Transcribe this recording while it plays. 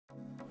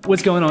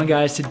What's going on,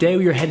 guys? Today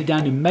we are headed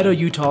down to Meadow,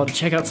 Utah to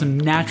check out some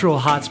natural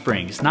hot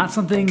springs. Not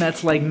something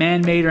that's like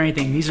man-made or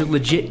anything. These are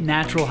legit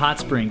natural hot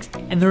springs,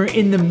 and they're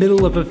in the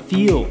middle of a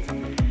field.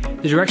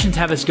 The directions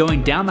have us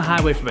going down the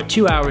highway for about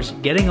 2 hours,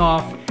 getting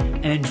off,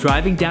 and then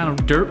driving down a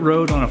dirt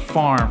road on a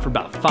farm for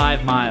about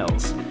 5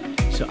 miles.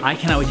 So I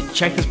cannot wait to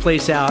check this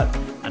place out.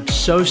 I'm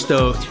so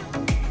stoked.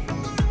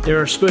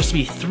 There are supposed to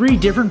be 3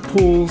 different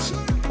pools,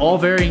 all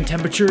varying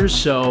temperatures,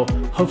 so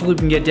hopefully we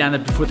can get down there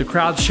before the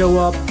crowds show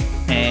up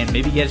and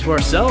maybe get it to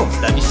ourselves.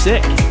 That'd be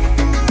sick.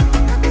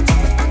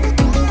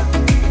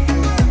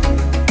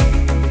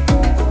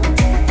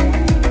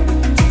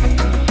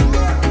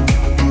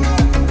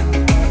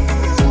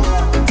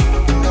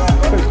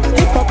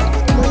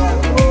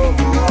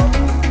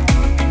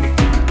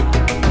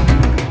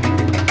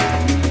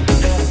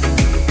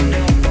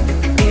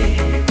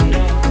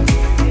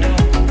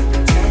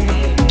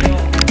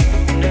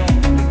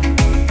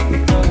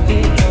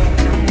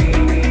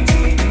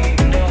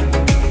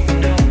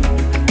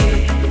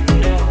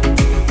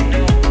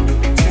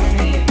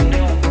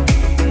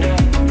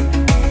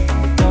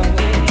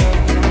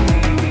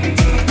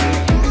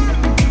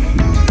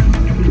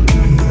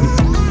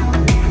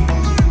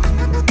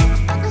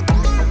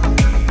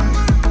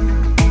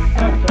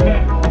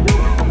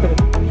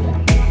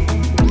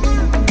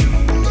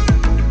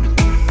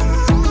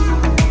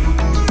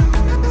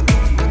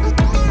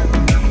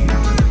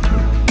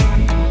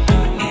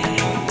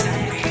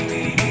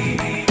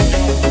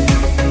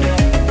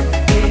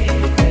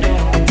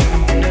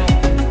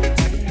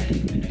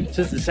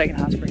 This is the second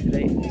hot spring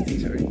today. These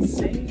things are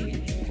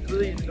insane. It's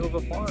really in the middle of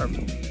a farm.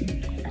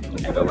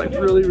 They felt like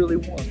really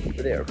warm, but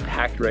they are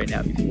packed right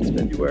now because it's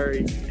February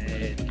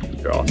and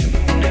they're awesome.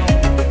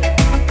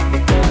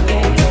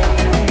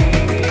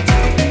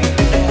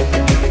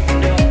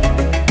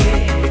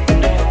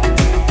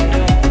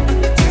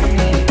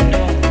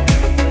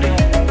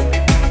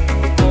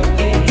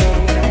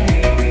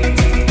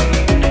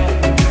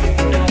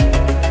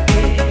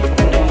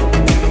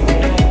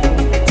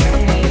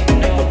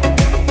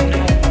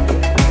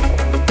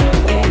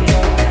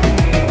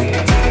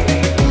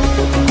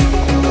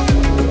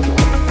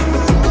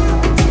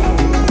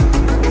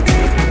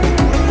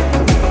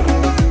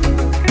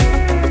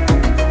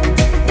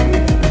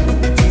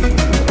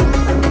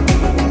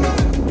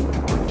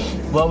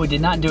 Well, we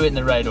did not do it in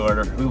the right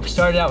order. We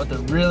started out with a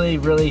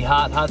really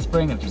hot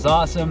spring, which was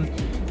awesome,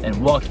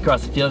 and walked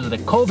across the field to the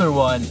colder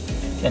one,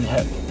 and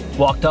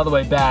walked all the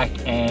way back,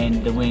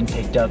 and the wind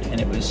picked up, and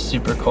it was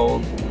super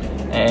cold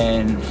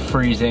and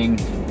freezing.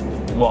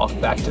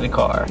 Walked back to the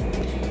car.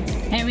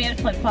 And we had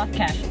a flip-flop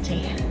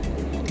casualty.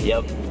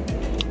 Yep,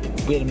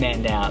 we had a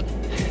man down.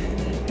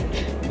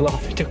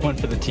 Well, we took one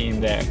for the team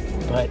there.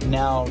 But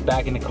now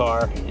back in the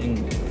car, and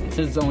it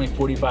says it's only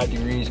 45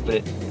 degrees,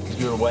 but because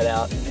we were wet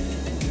out,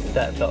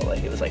 that felt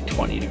like it was like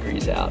 20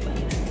 degrees out.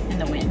 And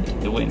the wind.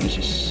 The wind was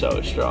just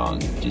so strong,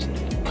 just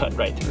cut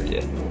right through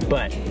you.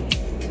 But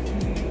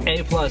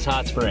A+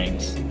 hot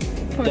springs.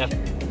 Sure.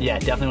 Yeah,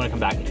 definitely want to come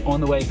back.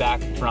 On the way back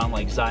from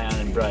like Zion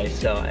and Bryce,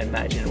 so I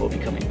imagine we'll be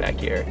coming back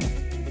here.